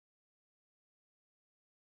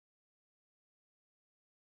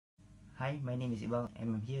Hi, my name is Iqbal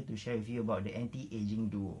and I'm here to share with you about the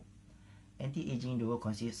anti-aging duo. Anti-aging duo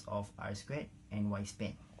consists of R squared and Y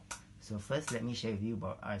span. So first, let me share with you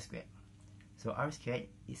about R squared. So R squared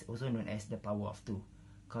is also known as the power of 2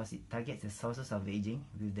 because it targets the sources of aging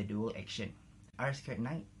with the dual action, R squared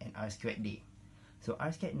night and R squared day. So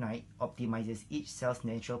R squared night optimizes each cell's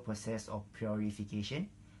natural process of purification,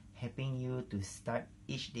 helping you to start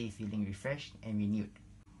each day feeling refreshed and renewed.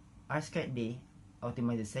 R squared day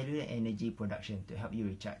optimizes cellular energy production to help you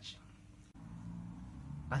recharge.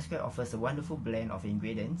 R squared offers a wonderful blend of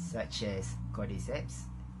ingredients such as cordyceps,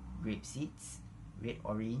 grape seeds, red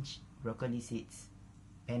orange, broccoli seeds,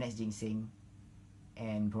 Pharmanex ginseng,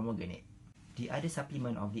 and pomegranate. The other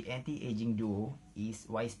supplement of the anti-aging duo is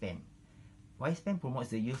Y span. Y span promotes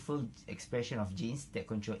the youthful expression of genes that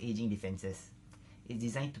control aging defenses. It's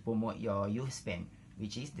designed to promote your youth span,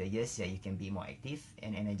 which is the years that you can be more active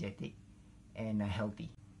and energetic and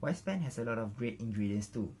healthy. Y span has a lot of great ingredients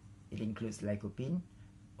too. It includes lycopene,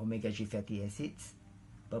 omega-3 fatty acids,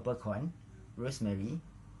 peppercorn, rosemary,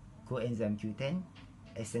 coenzyme Q10,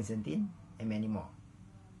 astaxanthin, and many more.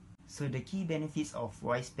 So the key benefits of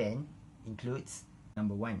Y span includes: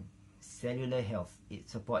 number 1, cellular health. It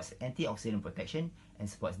supports antioxidant protection and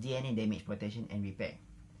supports DNA damage protection and repair.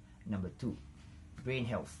 Number 2, brain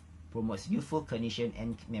health. Promotes youthful cognition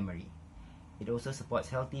and memory. It also supports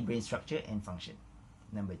healthy brain structure and function.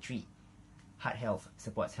 Number 3, heart health.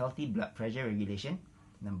 Supports healthy blood pressure regulation.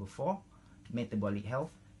 Number 4, metabolic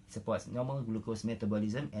health. Supports normal glucose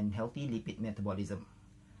metabolism and healthy lipid metabolism.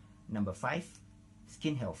 Number 5,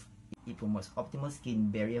 skin health. It promotes optimal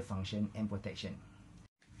skin barrier function and protection.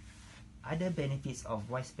 Other benefits of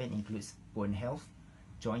Y span includes bone health,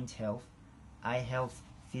 joint health, eye health,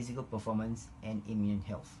 physical performance, and immune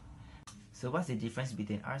health. So what's the difference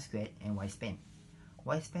between R squared and Y span?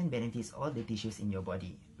 Y span benefits all the tissues in your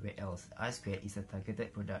body, whereas R squared is a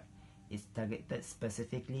targeted product. It's targeted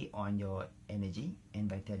specifically on your energy and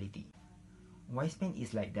vitality. Y span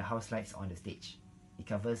is like the house lights on the stage. It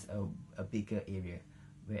covers a bigger area,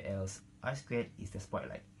 whereas R squared is the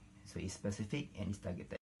spotlight. So it's specific and it's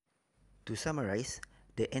targeted. To summarize,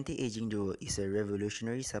 the anti-aging duo is a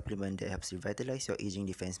revolutionary supplement that helps revitalize your aging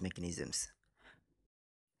defense mechanisms.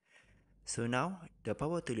 So now, the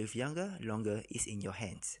power to live younger, longer is in your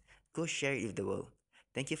hands. Go share it with the world.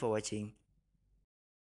 Thank you for watching.